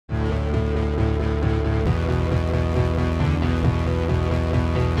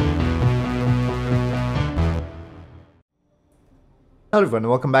Hello everyone, and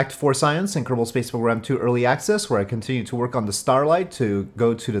welcome back to For Science and Kerbal Space Program 2 Early Access, where I continue to work on the Starlight to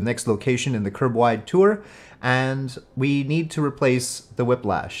go to the next location in the Kerb-wide tour, and we need to replace the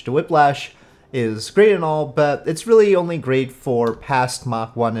Whiplash. The Whiplash is great and all, but it's really only great for past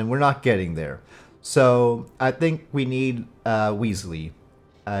Mach 1, and we're not getting there. So I think we need Wheesley.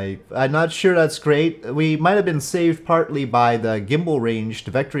 I'm not sure that's great. We might have been saved partly by the gimbal range,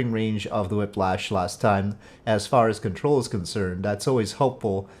 the vectoring range of the Whiplash last time, as far as control is concerned. That's always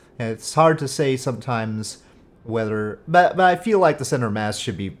helpful. And it's hard to say sometimes whether... But I feel like the center of mass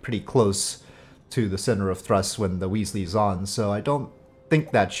should be pretty close to the center of thrust when the Wheesley's on, so I don't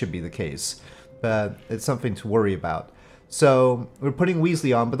think that should be the case. But it's something to worry about. So we're putting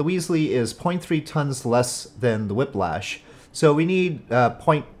Wheesley on, but the Wheesley is 0.3 tons less than the Whiplash. So we need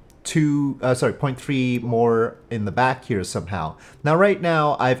 0.3 more in the back here somehow. Now right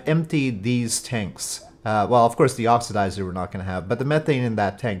now I've emptied these tanks. Well, of course the oxidizer we're not going to have, but the methane in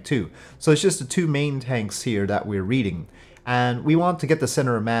that tank too. So it's just the two main tanks here that we're reading. And we want to get the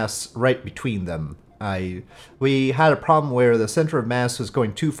center of mass right between them. We had a problem where the center of mass was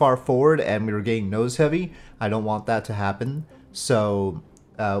going too far forward and we were getting nose heavy. I don't want that to happen. So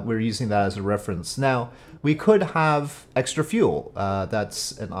we're using that as a reference. Now, we could have extra fuel.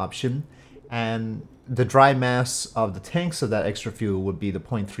 That's an option. And the dry mass of the tanks of that extra fuel would be the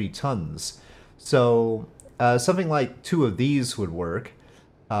 0.3 tons. So something like 2 of these would work.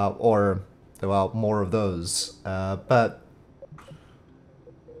 Or, well, more of those. But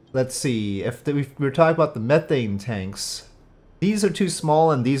let's see. If we're talking about the methane tanks, these are too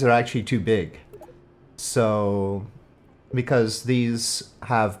small and these are actually too big. So... because these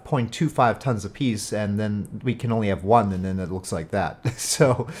have 0.25 tons apiece, and then we can only have one, and then it looks like that.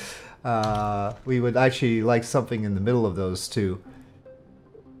 So we would actually like something in the middle of those two.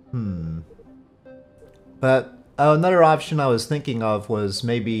 But another option I was thinking of was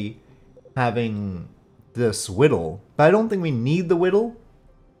maybe having this whittle. But I don't think we need the whittle,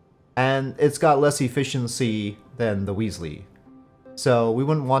 and it's got less efficiency than the Wheesley. So we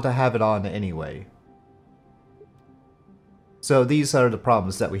wouldn't want to have it on anyway. So these are the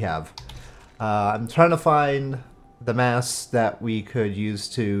problems that we have. I'm trying to find the mass that we could use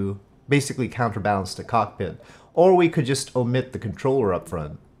to basically counterbalance the cockpit. Or we could just omit the controller up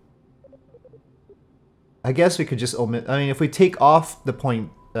front. I guess we could just omit... I mean, if we take off the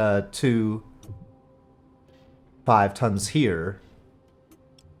 0.25 tons here,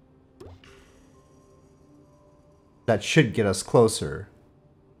 that should get us closer.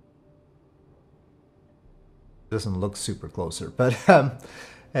 Doesn't look super closer, but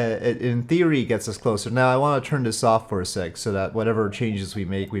it in theory gets us closer. Now I want to turn this off for a sec so that whatever changes we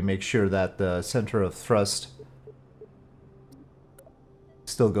make sure that the center of thrust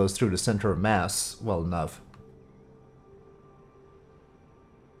still goes through the center of mass well enough.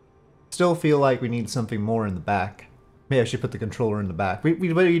 Still feel like we need something more in the back. Maybe I should put the controller in the back.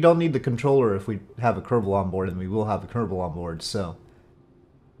 We don't need the controller if we have a Kerbal on board, and we will have a Kerbal on board, so...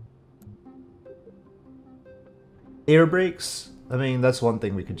 Air brakes? I mean, that's one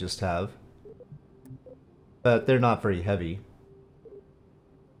thing we could just have. But they're not very heavy.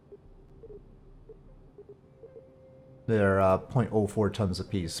 They're 0.04 tons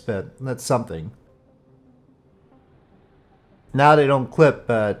apiece, but that's something. Now they don't clip,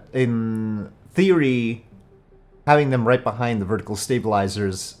 but in theory, having them right behind the vertical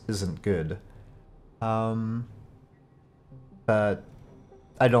stabilizers isn't good. But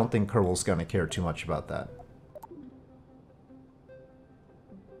I don't think Kerbal's gonna care too much about that.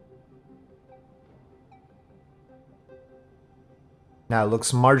 Now it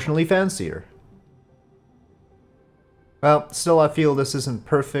looks marginally fancier. Well, still I feel this isn't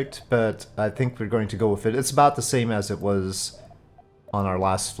perfect, but I think we're going to go with it. It's about the same as it was on our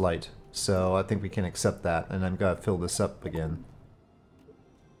last flight, so I think we can accept that, and I'm gonna fill this up again.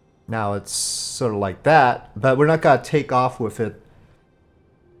 Now it's sort of like that, but we're not gonna take off with it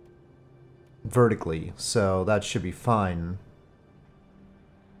vertically, so that should be fine.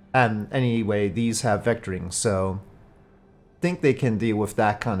 And anyway, these have vectoring, so... think they can deal with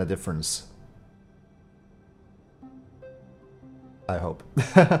that kind of difference. I hope.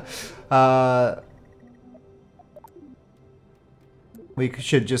 We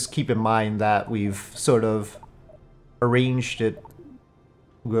should just keep in mind that we've sort of arranged it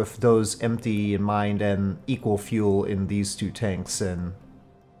with those empty in mind and equal fuel in these two tanks, and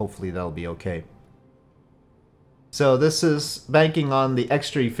hopefully that'll be okay. So this is banking on the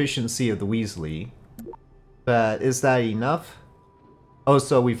extra efficiency of the Wheesley. But is that enough? Oh,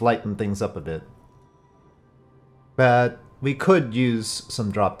 so we've lightened things up a bit. But we could use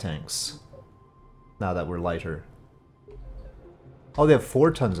some drop tanks now that we're lighter. Oh, they have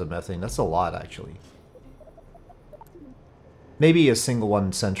 4 tons of methane. That's a lot, actually. Maybe a single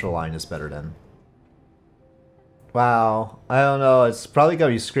one central line is better then. Wow, I don't know. It's probably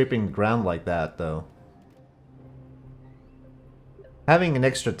gotta be scraping the ground like that, though. Having an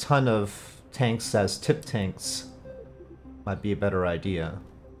extra ton of tanks as tip tanks might be a better idea.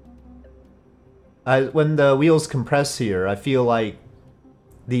 When the wheels compress here, I feel like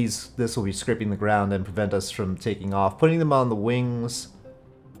this will be scraping the ground and prevent us from taking off. Putting them on the wings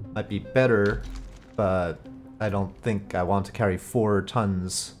might be better, but I don't think I want to carry 4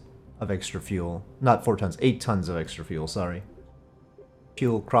 tons of extra fuel. Not 4 tons, 8 tons of extra fuel, sorry.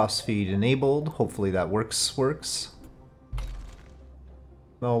 Fuel crossfeed enabled. Hopefully that works.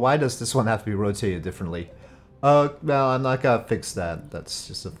 Well, why does this one have to be rotated differently? Well, I'm not gonna fix that. That's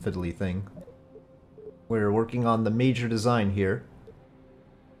just a fiddly thing. We're working on the major design here.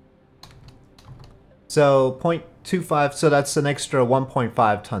 So 0.25, so that's an extra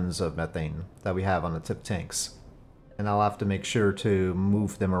 1.5 tons of methane that we have on the tip tanks. And I'll have to make sure to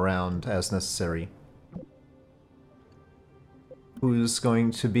move them around as necessary. Who's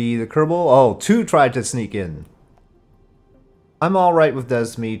going to be the Kerbal? Oh, 2 tried to sneak in. I'm alright with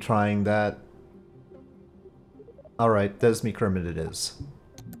Desmi trying that. Alright, Desmi Kermit it is.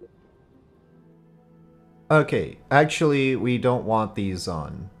 Okay, actually we don't want these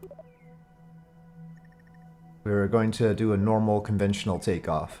on. We're going to do a normal conventional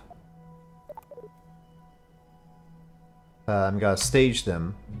takeoff. I'm gonna stage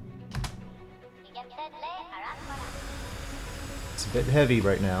them. It's a bit heavy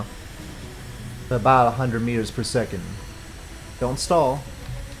right now. About 100 meters per second. Don't stall.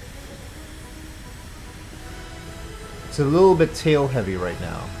 It's a little bit tail heavy right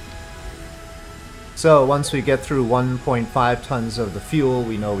now. So once we get through 1.5 tons of the fuel,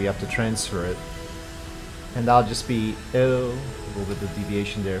 we know we have to transfer it. And that'll just be, oh, a little bit of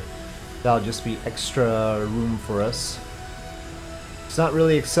deviation there. That'll just be extra room for us. It's not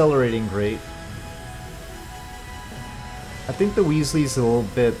really accelerating great. I think the Wheesley's a little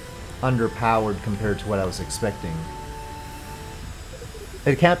bit underpowered compared to what I was expecting.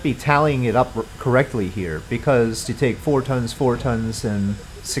 It can't be tallying it up correctly here, because to take 4 tons, and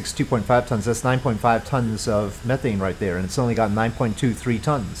 6 2.5 tons, that's 9.5 tons of methane right there, and it's only got 9.23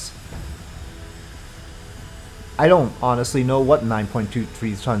 tons. I don't honestly know what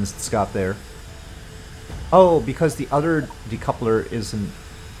 9.23 tons it's got there. Oh, because the other decoupler isn't...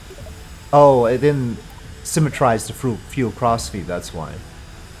 Oh, it didn't symmetrize the fuel crossfeed, that's why.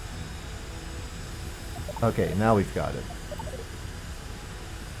 Okay, now we've got it.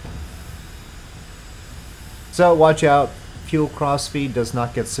 So, watch out. Fuel crossfeed does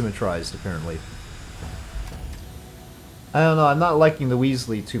not get symmetrized, apparently. I don't know, I'm not liking the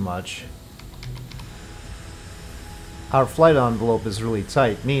Wheesley too much. Our flight envelope is really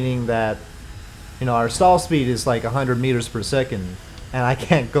tight, meaning that, you know, our stall speed is like 100 meters per second, and I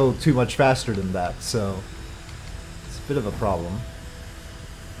can't go too much faster than that, so it's a bit of a problem.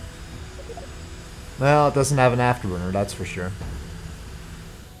 Well, it doesn't have an afterburner, that's for sure.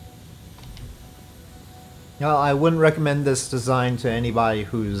 Well, I wouldn't recommend this design to anybody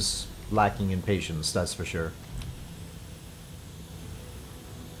who's lacking in patience, that's for sure.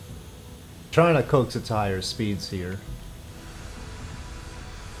 Trying to coax it to higher speeds here.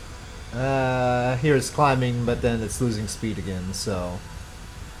 Here it's climbing, but then it's losing speed again, so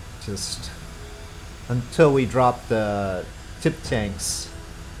just until we drop the tip tanks,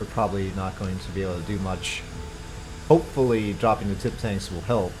 we're probably not going to be able to do much. Hopefully dropping the tip tanks will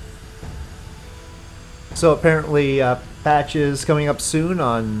help. So apparently patch is coming up soon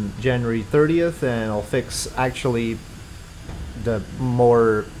on January 30th, and it'll fix actually the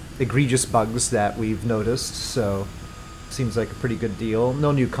more egregious bugs that we've noticed, so seems like a pretty good deal.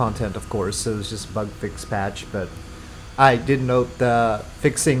 No new content, of course, so it's just bug fix patch, but I did note the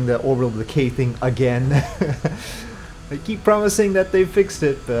fixing the orbital decay thing again. They keep promising that they've fixed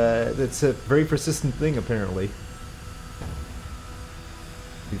it, but it's a very persistent thing apparently.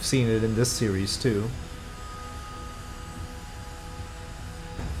 We've seen it in this series too.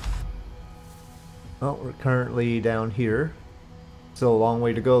 Well, we're currently down here. Still a long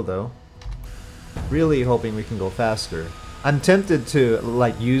way to go though. Really hoping we can go faster. I'm tempted to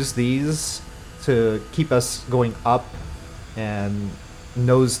like use these to keep us going up and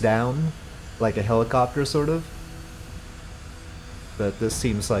nose down like a helicopter sort of. But this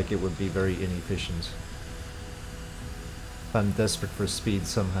seems like it would be very inefficient. I'm desperate for speed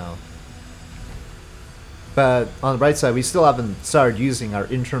somehow. But on the bright side, we still haven't started using our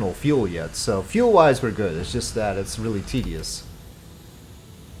internal fuel yet, so fuel-wise we're good, it's just that it's really tedious.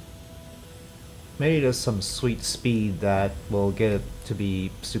 Maybe there's some sweet speed that will get it to be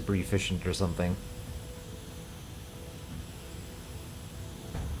super efficient or something.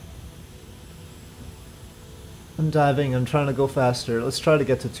 I'm diving, I'm trying to go faster. Let's try to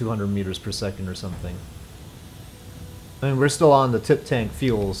get to 200 meters per second or something. I mean, we're still on the tip tank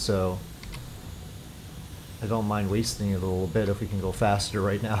fuel, so I don't mind wasting it a little bit if we can go faster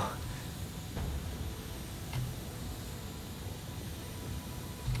right now.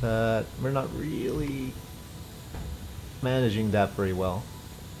 But we're not really managing that very well.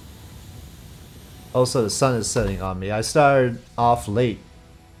 Also, the sun is setting on me. I started off late,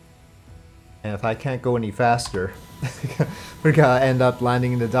 and if I can't go any faster, we're gonna end up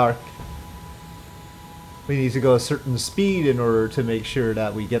landing in the dark. We need to go a certain speed in order to make sure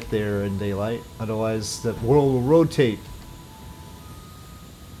that we get there in daylight. Otherwise, the world will rotate.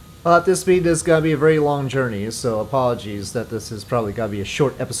 Well, at this speed, this is gonna be a very long journey, so apologies that this is probably gonna be a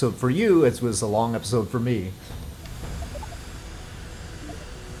short episode for you. It was a long episode for me.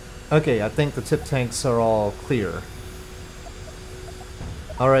 Okay, I think the tip tanks are all clear.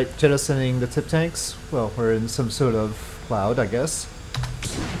 Alright, jettisoning the tip tanks. Well, we're in some sort of cloud, I guess.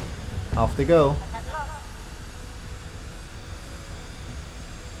 Off they go.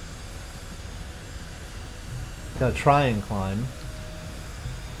 Gotta try and climb.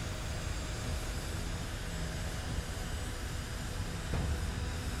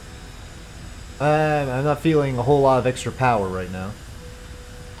 I'm not feeling a whole lot of extra power right now.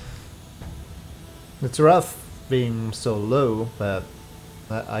 It's rough being so low, but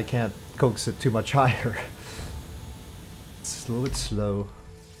I can't coax it too much higher. It's a little bit slow.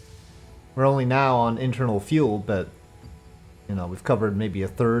 We're only now on internal fuel, but you know, we've covered maybe a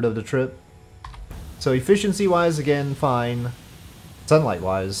third of the trip. So efficiency-wise, again, fine.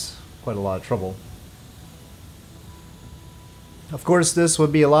 Sunlight-wise, quite a lot of trouble. Of course, this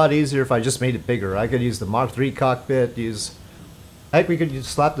would be a lot easier if I just made it bigger. I could use the Mark III cockpit, heck, we could just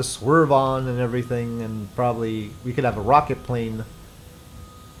slap the swerve on and everything, and probably we could have a rocket plane,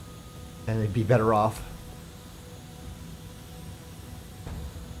 and it'd be better off.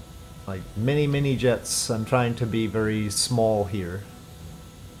 Like mini jets. I'm trying to be very small here,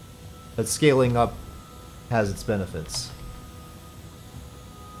 but scaling up has its benefits.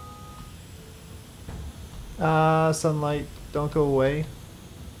 Sunlight, don't go away.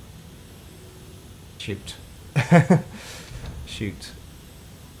 Shoot. Shoot.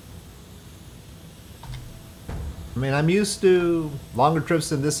 I mean, I'm used to longer trips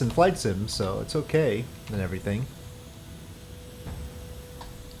than this in Flight Sim, so it's okay and everything.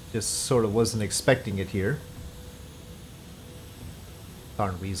 Just sort of wasn't expecting it here.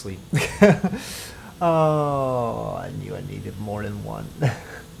 Darn Wheesley. Oh, I knew I needed more than one.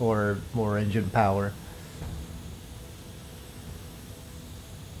 Or more engine power.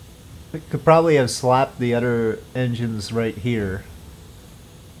 We could probably have slapped the other engines right here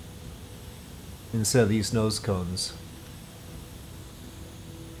instead of these nose cones.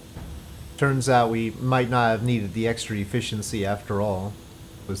 Turns out we might not have needed the extra efficiency after all.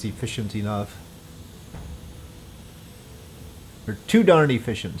 It was efficient enough. We're too darn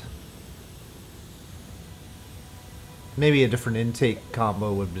efficient. Maybe a different intake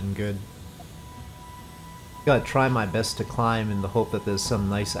combo would have been good. Gotta try my best to climb in the hope that there's some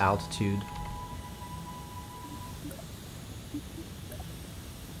nice altitude.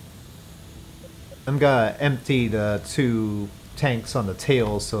 I'm gonna empty the 2 tanks on the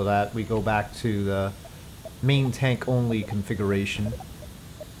tail so that we go back to the main tank only configuration.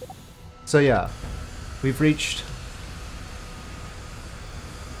 So yeah, we've reached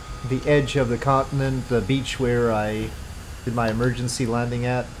the edge of the continent, the beach where I did my emergency landing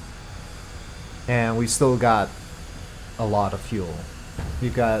at. And we still got a lot of fuel.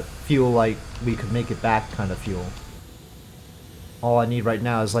 We've got fuel like we could make it back kind of fuel. All I need right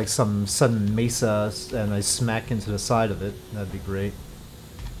now is like some sudden mesa and I smack into the side of it. That'd be great.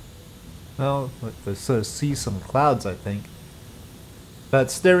 Well, let's sort of see some clouds, I think. But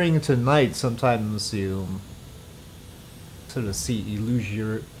staring into night, sometimes you sort of see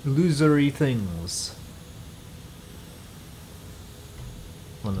illusory things.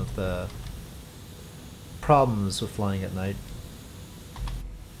 One of the problems with flying at night.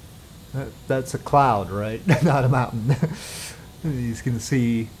 That's a cloud, right? Not a mountain. You can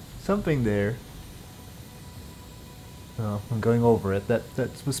see something there. Oh, I'm going over it. That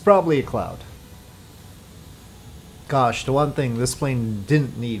was probably a cloud. Gosh, the one thing this plane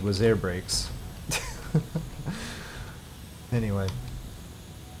didn't need was air brakes. Anyway.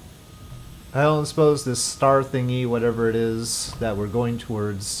 I don't suppose this star thingy, whatever it is that we're going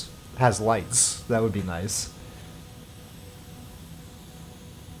towards, has lights. That would be nice.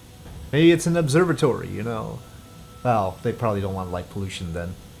 Maybe it's an observatory, you know. Well, they probably don't want light pollution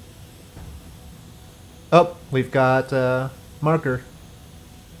then. Oh, we've got marker.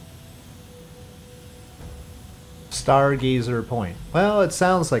 Stargazer Point. Well, it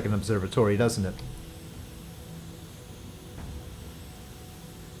sounds like an observatory, doesn't it?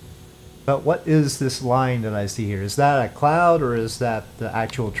 But what is this line that I see here? Is that a cloud or is that the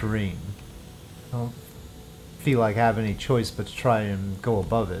actual terrain? I don't feel like I have any choice but to try and go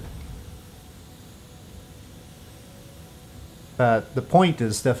above it. But the point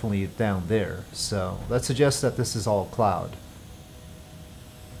is definitely down there, so that suggests that this is all cloud.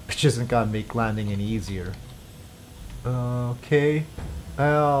 Which isn't gonna make landing any easier. Okay.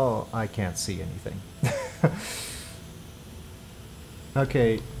 Well, I can't see anything.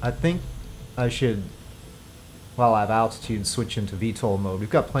 Okay, I think I should, while I have altitude, switch into VTOL mode. We've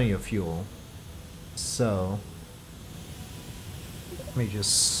got plenty of fuel. So, let me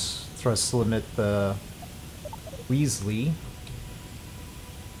just thrust limit the Wheesley.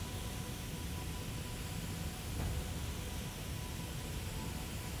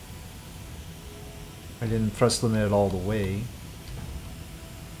 I didn't thrust limit it all the way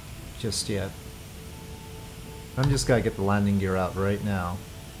just yet. I'm just gonna get the landing gear out right now.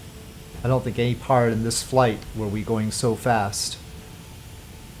 I don't think any part in this flight were we going so fast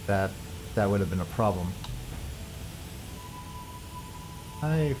that would have been a problem.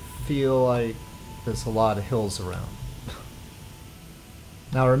 I feel like there's a lot of hills around.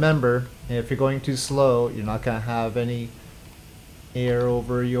 Now remember, if you're going too slow, you're not gonna have any air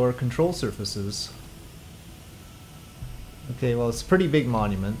over your control surfaces. Okay, well, it's a pretty big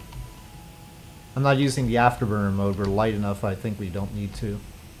monument. I'm not using the afterburner mode. We're light enough, I think we don't need to.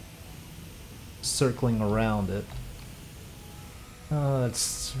 Circling around it.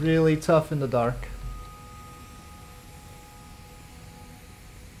 It's really tough in the dark.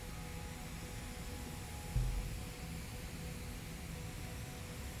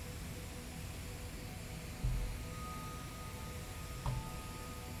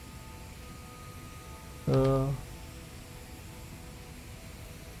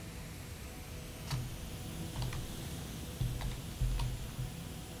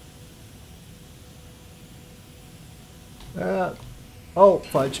 Oh,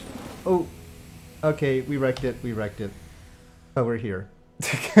 fudge. Oh, okay, we wrecked it, Oh, we're here.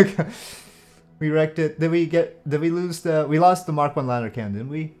 We wrecked it. Did we lose we lost the Mark 1 lander can, didn't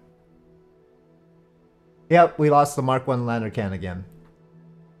we? Yep, we lost the Mark 1 lander can again.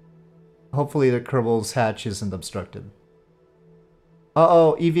 Hopefully the Kerbal's hatch isn't obstructed.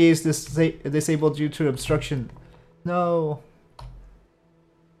 Uh-oh, EVA is disabled due to obstruction. No.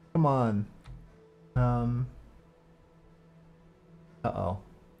 Come on. Uh-oh.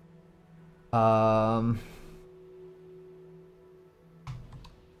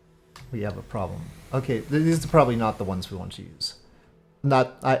 We have a problem. Okay, these are probably not the ones we want to use.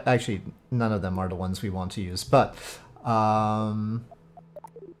 Actually, none of them are the ones we want to use, but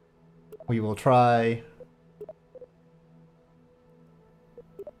we will try.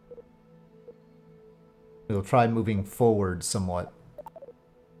 We'll try moving forward somewhat.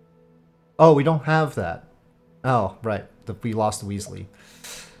 Oh, we don't have that. Oh, right. We lost the Wheesley.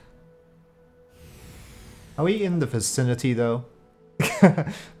 Are we in the vicinity, though?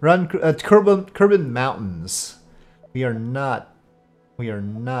 Run Kerbin Mountains. We are not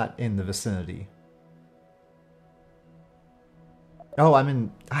in the vicinity. Oh,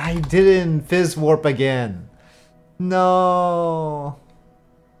 I didn't fizz warp again. No.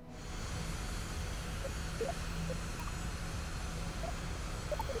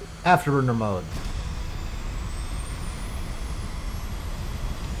 Afterburner mode.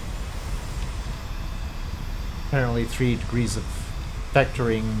 Apparently 3 degrees of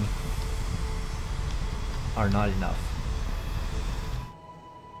vectoring are not enough.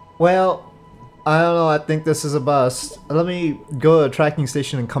 Well, I don't know, I think this is a bust. Let me go to a tracking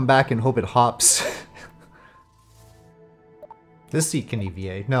station and come back and hope it hops. This seat can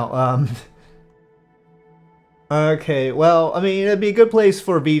EVA. No, okay, well, I mean, it'd be a good place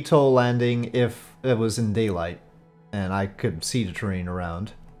for VTOL landing if it was in daylight and I could see the terrain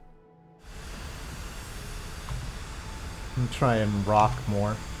around. Try and rock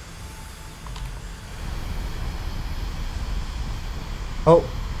more. Oh.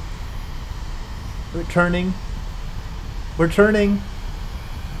 We're turning. We're turning.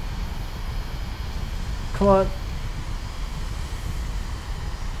 Come on.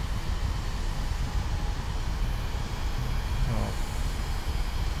 Oh.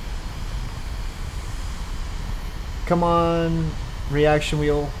 Come on, reaction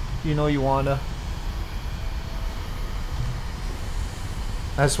wheel. You know you wanna.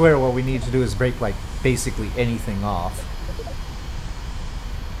 I swear what we need to do is break, like, basically anything off.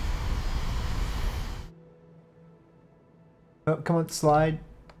 Oh, come on, slide.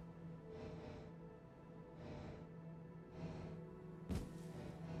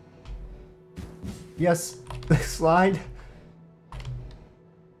 Yes, slide.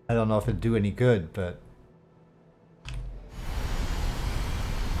 I don't know if it'd do any good, but...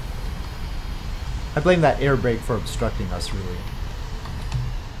 I blame that air brake for obstructing us, really.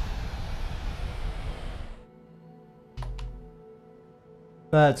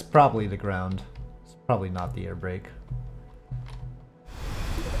 That's probably the ground. It's probably not the air brake.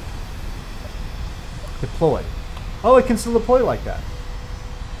 Deploy. Oh, it can still deploy like that.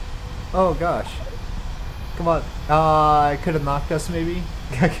 Oh gosh. Come on. I could have knocked us maybe?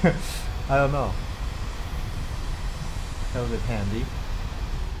 I don't know. That was a bit handy.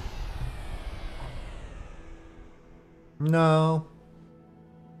 No.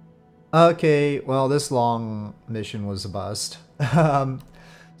 Okay, well this long mission was a bust.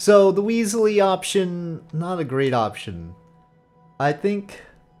 So the Wheesley option, not a great option. I think...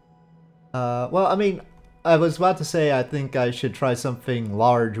 well, I mean, I was about to say I think I should try something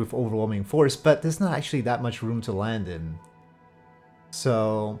large with overwhelming force, but there's not actually that much room to land in.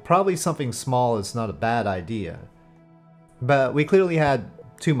 So probably something small is not a bad idea. But we clearly had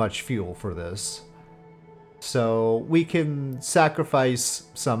too much fuel for this. So we can sacrifice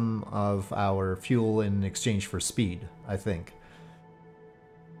some of our fuel in exchange for speed, I think.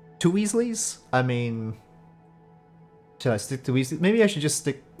 2 Weasleys? I mean... Should I stick to Weasley? Maybe I should just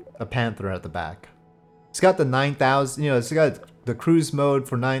stick a Panther at the back. It's got the 9,000, you know, it's got the cruise mode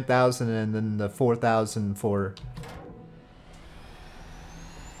for 9,000 and then the 4,000 for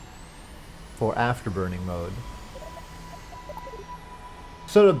afterburning mode.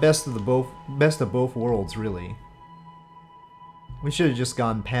 Sort of best of both worlds, really. We should have just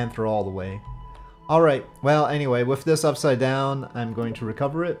gone Panther all the way. Alright, well anyway, with this upside down, I'm going to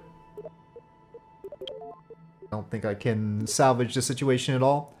recover it. I don't think I can salvage the situation at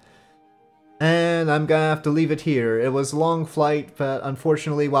all. And I'm gonna have to leave it here. It was a long flight, but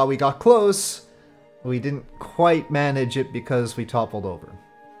unfortunately while we got close, we didn't quite manage it because we toppled over.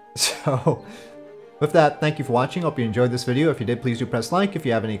 So, with that, thank you for watching. Hope you enjoyed this video. If you did, please do press like. If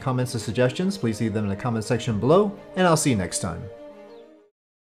you have any comments or suggestions, please leave them in the comment section below, and I'll see you next time.